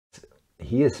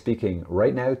He is speaking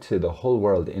right now to the whole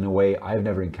world in a way I've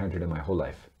never encountered in my whole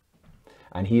life.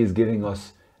 And he is giving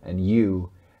us and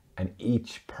you and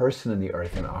each person on the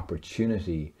earth an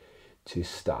opportunity to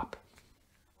stop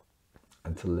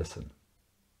and to listen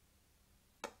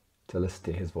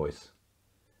to his voice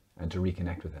and to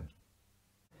reconnect with him.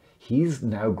 He's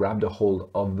now grabbed a hold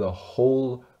of the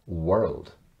whole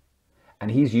world,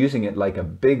 and he's using it like a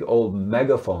big old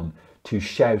megaphone to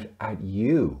shout at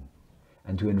you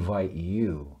and to invite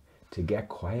you to get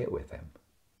quiet with him,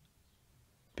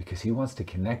 because he wants to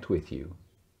connect with you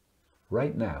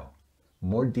right now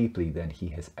more deeply than he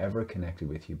has ever connected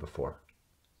with you before.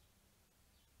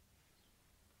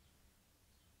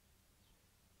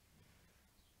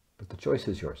 But the choice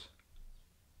is yours.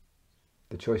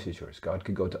 The choice is yours. God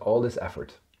could go to all this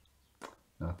effort.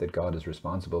 Not that God is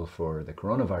responsible for the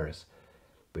coronavirus,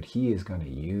 but he is going to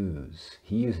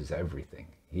he uses everything.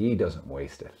 He doesn't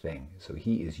waste a thing. So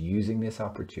he is using this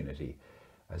opportunity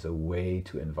as a way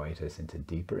to invite us into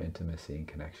deeper intimacy and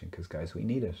connection. Because guys, we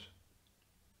need it.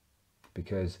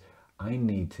 Because I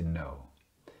need to know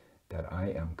that I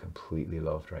am completely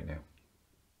loved right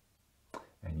now.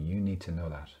 And you need to know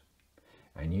that.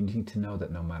 And you need to know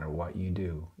that no matter what you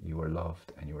do, you are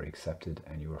loved and you are accepted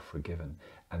and you are forgiven,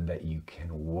 and that you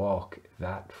can walk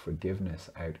that forgiveness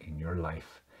out in your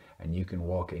life, and you can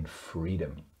walk in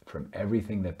freedom from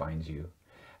everything that binds you,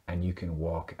 and you can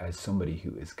walk as somebody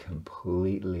who is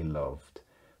completely loved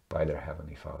by their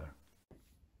Heavenly Father.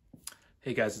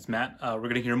 Hey guys, it's Matt. We're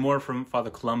going to hear more from Father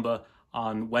Columba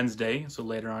on Wednesday, so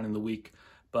later on in the week.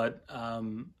 But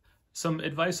some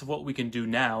advice of what we can do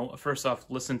now. First off,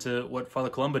 listen to what Father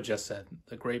Columba just said,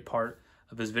 the great part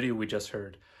of his video we just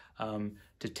heard,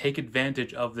 to take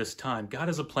advantage of this time. God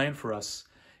has a plan for us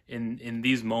in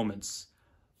these moments.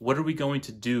 What are we going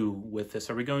to do with this?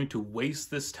 Are we going to waste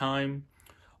this time,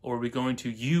 or are we going to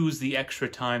use the extra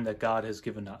time that God has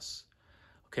given us?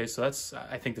 Okay, so that's,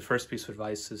 I think, the first piece of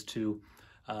advice is to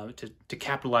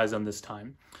capitalize on this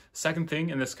time. Second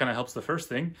thing, and this kind of helps the first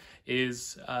thing,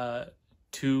 is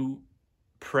to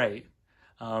pray.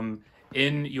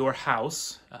 In your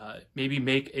house, maybe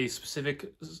make a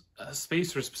specific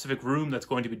space or a specific room that's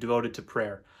going to be devoted to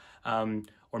prayer.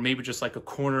 Or maybe just like a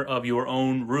corner of your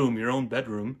own room, your own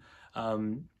bedroom.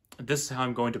 This is how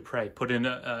I'm going to pray. Put in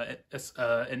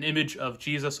an image of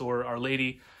Jesus or Our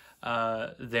Lady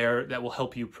there that will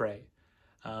help you pray.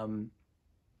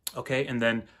 Okay, and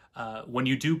then when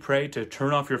you do pray, to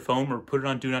turn off your phone or put it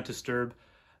on Do Not Disturb.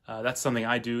 That's something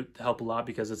I do to help a lot,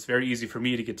 because it's very easy for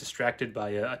me to get distracted by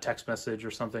a text message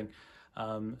or something.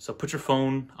 So put your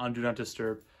phone on Do Not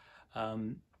Disturb.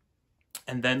 And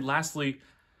then lastly,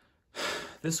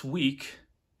 this week,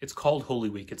 it's called Holy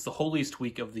Week. It's the holiest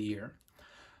week of the year.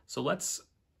 So let's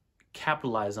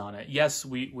capitalize on it. Yes,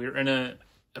 we're in a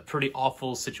pretty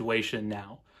awful situation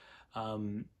now,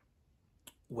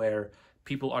 where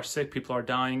people are sick, people are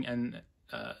dying, and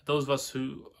those of us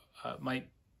who might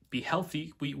be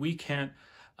healthy, we can't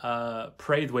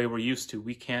pray the way we're used to.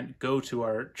 We can't go to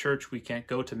our church. We can't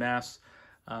go to Mass.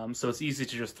 So it's easy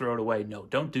to just throw it away. No,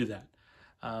 don't do that.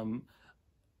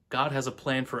 God has a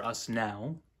plan for us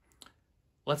now.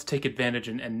 Let's take advantage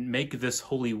and make this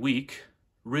Holy Week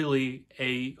really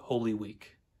a Holy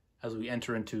Week as we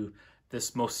enter into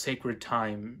this most sacred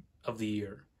time of the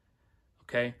year.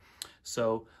 Okay?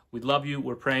 So we love you.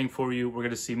 We're praying for you. We're going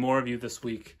to see more of you this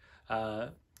week.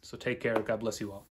 So take care. God bless you all.